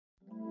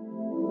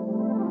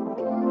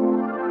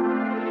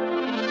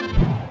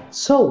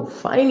So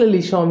finally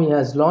Xiaomi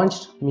has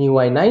launched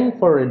MIUI 9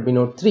 for Redmi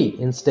Note 3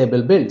 in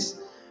stable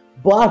builds.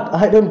 But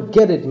I don't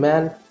get it,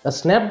 man. A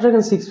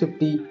Snapdragon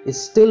 650 is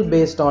still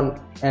based on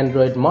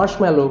Android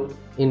Marshmallow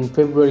in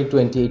February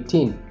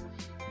 2018.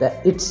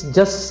 It's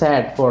just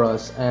sad for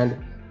us, and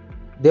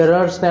there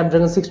are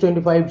Snapdragon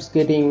 625s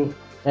getting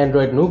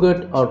Android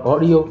Nougat or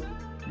Oreo.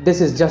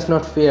 This is just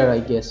not fair, I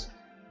guess.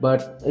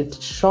 But it's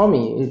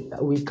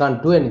Xiaomi, we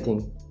can't do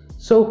anything.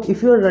 So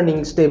if you are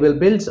running stable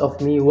builds of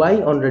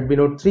MIUI on Redmi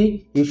Note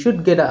 3, you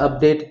should get an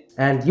update,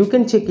 and you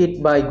can check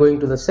it by going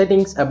to the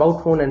settings,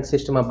 about phone and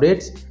system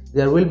updates.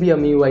 There will be a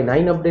MIUI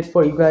 9 update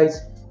for you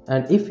guys,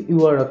 and if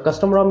you are a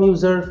custom ROM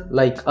user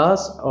like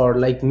us or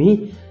like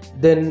me,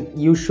 then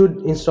you should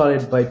install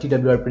it by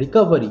TWRP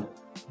recovery.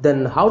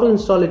 Then how to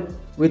install it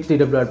with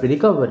TWRP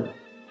recovery?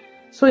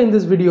 So in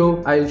this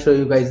video I'll show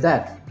you guys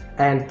that.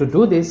 And to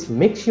do this,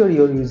 make sure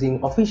you're using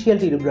official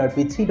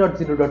TWRP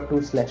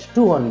 3.0.2/2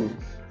 only.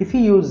 If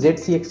you use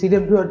ZCX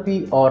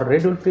TWRP or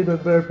Red Wolf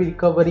TWRP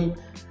recovery,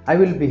 I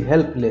will be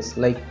helpless.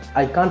 Like,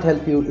 I can't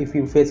help you if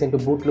you face into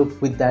boot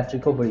loop with that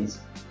recoveries.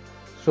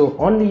 So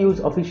only use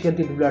official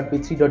TWRP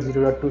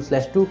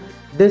 3.0.2/2.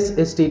 This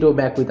is Tito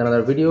back with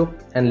another video,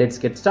 and let's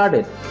get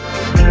started.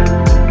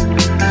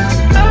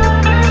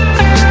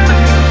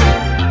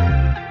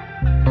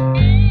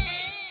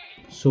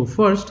 So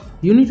first,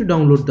 you need to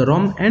download the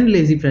ROM and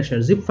lazy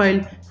flasher zip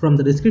file from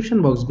the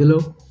description box below.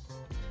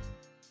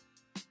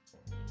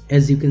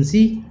 As you can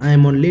see, I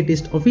am on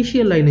latest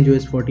official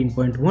LineageOS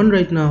 14.1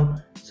 right now,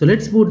 so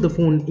let's boot the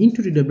phone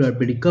into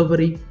TWRP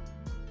recovery.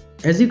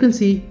 As you can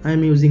see, I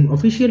am using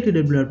official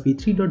TWRP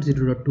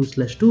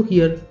 3.0.2/2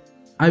 here.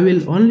 I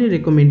will only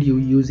recommend you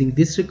using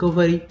this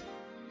recovery.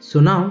 So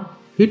now,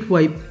 hit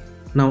wipe,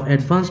 now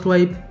advanced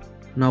wipe,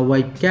 now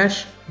wipe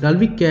cache,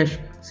 Dalvik cache,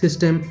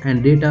 system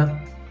and data.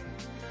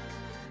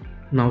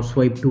 Now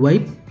swipe to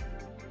wipe.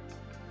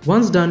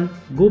 Once done,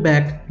 go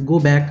back, go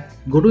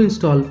to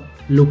install.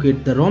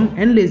 Locate the ROM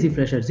and lazy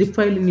flasher zip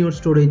file in your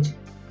storage,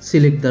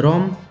 select the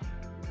ROM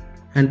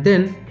and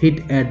then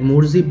hit add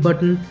more zip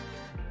button.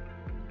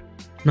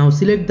 Now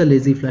select the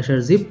lazy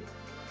flasher zip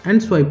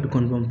and swipe to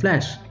confirm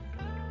flash.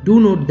 Do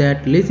note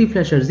that lazy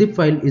flasher zip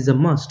file is a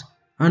must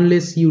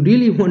unless you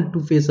really want to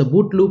face a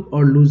boot loop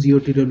or lose your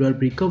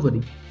TWRP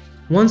recovery.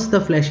 Once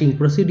the flashing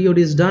procedure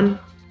is done,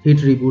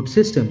 hit reboot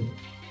system.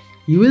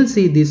 You will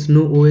see this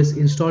no OS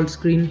installed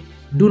screen.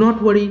 Do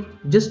not worry,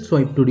 just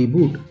swipe to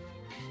reboot.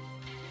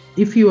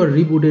 If you are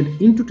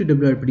rebooted into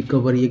TWRP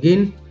recovery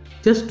again,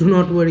 just do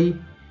not worry,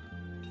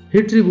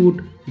 hit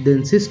reboot,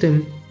 then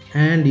system,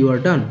 and you are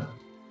done.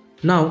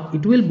 Now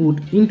it will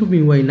boot into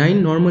MIUI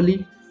 9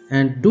 normally,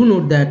 and do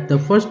note that the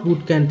first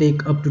boot can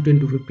take up to 10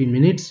 to 15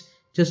 minutes,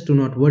 just do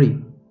not worry.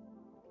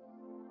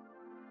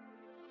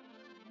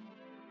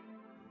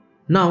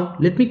 Now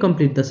let me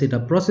complete the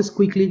setup process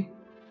quickly.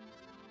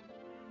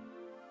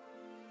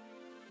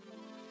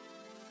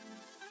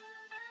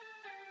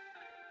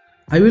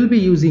 I will be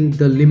using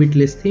the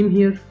limitless theme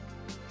here.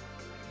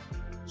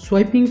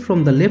 Swiping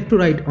from the left to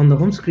right on the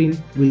home screen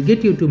will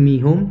get you to Mi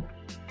Home,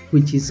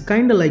 which is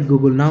kinda like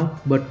Google Now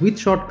but with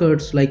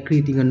shortcuts like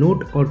creating a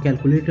note or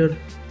calculator.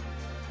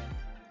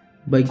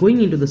 By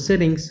going into the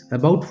settings,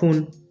 about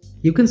phone,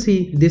 you can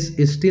see this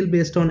is still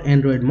based on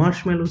Android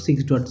Marshmallow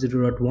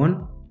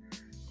 6.0.1.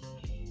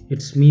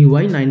 It's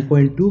MIUI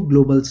 9.2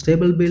 global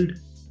stable build.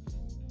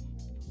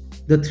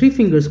 The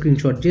 3-finger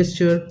screenshot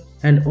gesture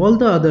and all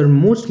the other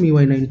most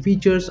MIUI 9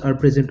 features are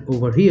present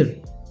over here,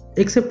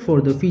 except for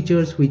the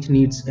features which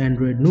needs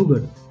Android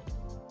Nougat.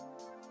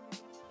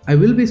 I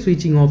will be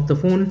switching off the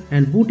phone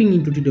and booting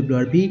into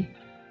TWRP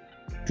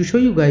to show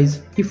you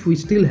guys if we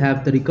still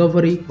have the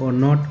recovery or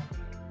not.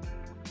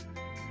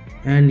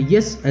 And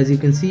yes, as you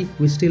can see,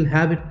 we still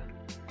have it.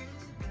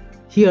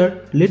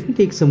 Here, let me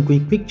take some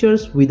quick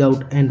pictures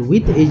without and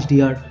with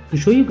HDR to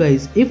show you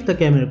guys if the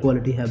camera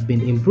quality have been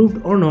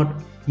improved or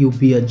not. You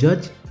be a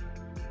judge.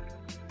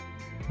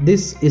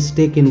 This is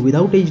taken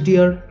without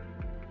HDR,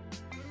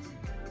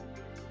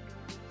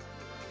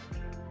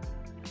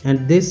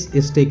 and this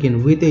is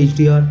taken with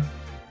HDR.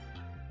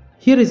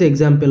 Here is an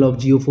example of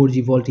Jio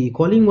 4G VoLTE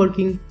calling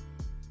working.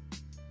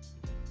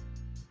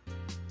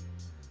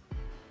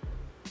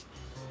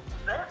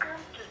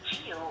 Welcome to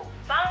Jio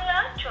Bangla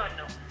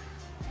Chono.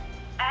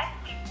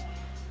 Active.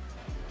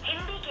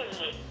 Hindi के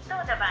लिए दो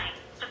दबाएं.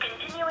 To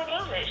continue in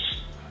English,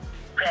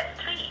 press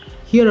 3.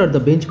 Here are the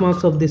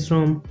benchmarks of this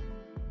ROM.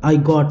 I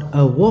got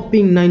a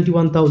whopping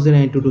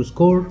 91,092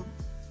 score.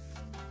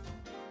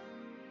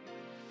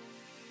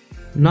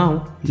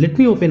 Now let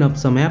me open up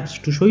some apps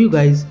to show you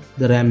guys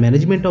the RAM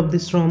management of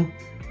this ROM.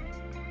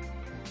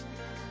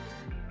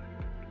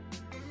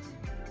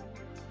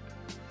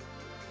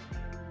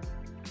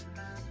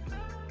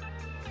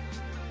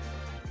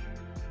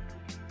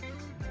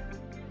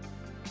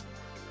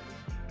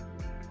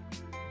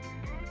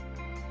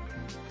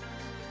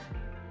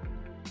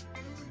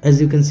 As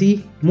you can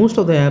see, most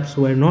of the apps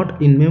were not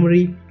in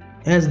memory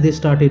as they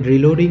started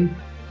reloading.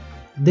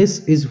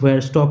 This is where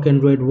stock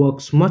Android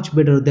works much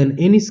better than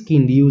any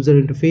skinned user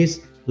interface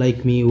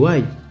like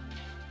MIUI.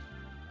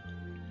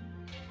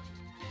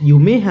 You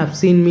may have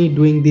seen me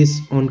doing this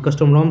on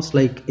custom ROMs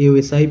like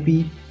AOS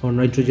IP or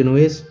Nitrogen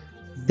OS.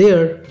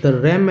 There, the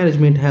RAM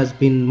management has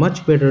been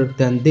much better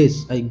than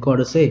this, I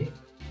gotta say.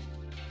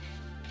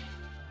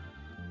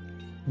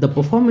 The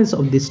performance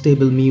of this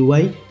stable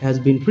MIUI has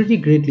been pretty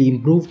greatly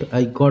improved,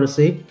 I gotta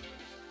say.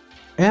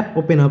 App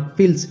open up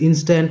feels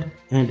instant,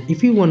 and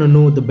if you wanna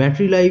know the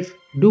battery life,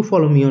 do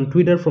follow me on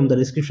Twitter from the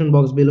description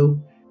box below.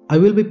 I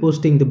will be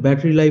posting the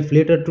battery life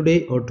later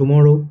today or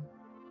tomorrow.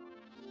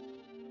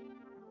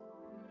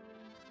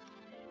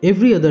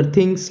 Every other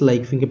things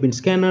like fingerprint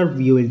scanner,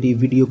 VoLTE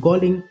video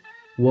calling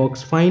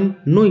works fine,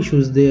 no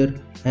issues there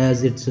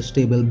as it's a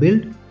stable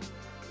build.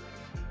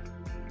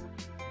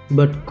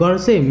 But gotta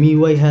say,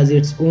 MIUI has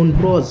its own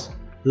pros,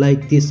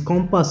 like this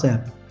compass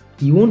app,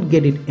 you won't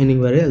get it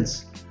anywhere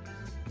else.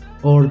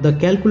 Or the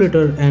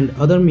calculator and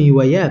other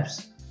MIUI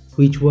apps,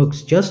 which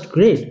works just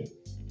great.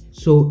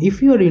 So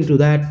if you are into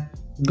that,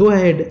 go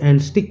ahead and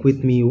stick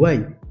with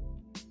MIUI.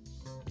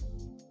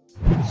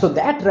 So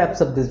that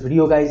wraps up this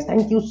video guys.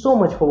 Thank you so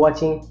much for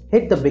watching.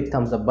 Hit the big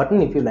thumbs up button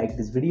if you like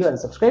this video and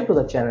subscribe to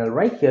the channel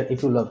right here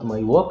if you loved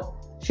my work.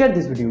 Share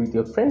this video with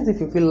your friends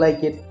if you feel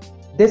like it.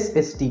 This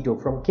is Tito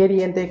from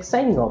KDN Tech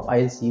signing off.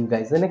 I'll see you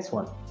guys in the next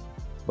one.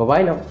 Bye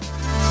bye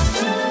now.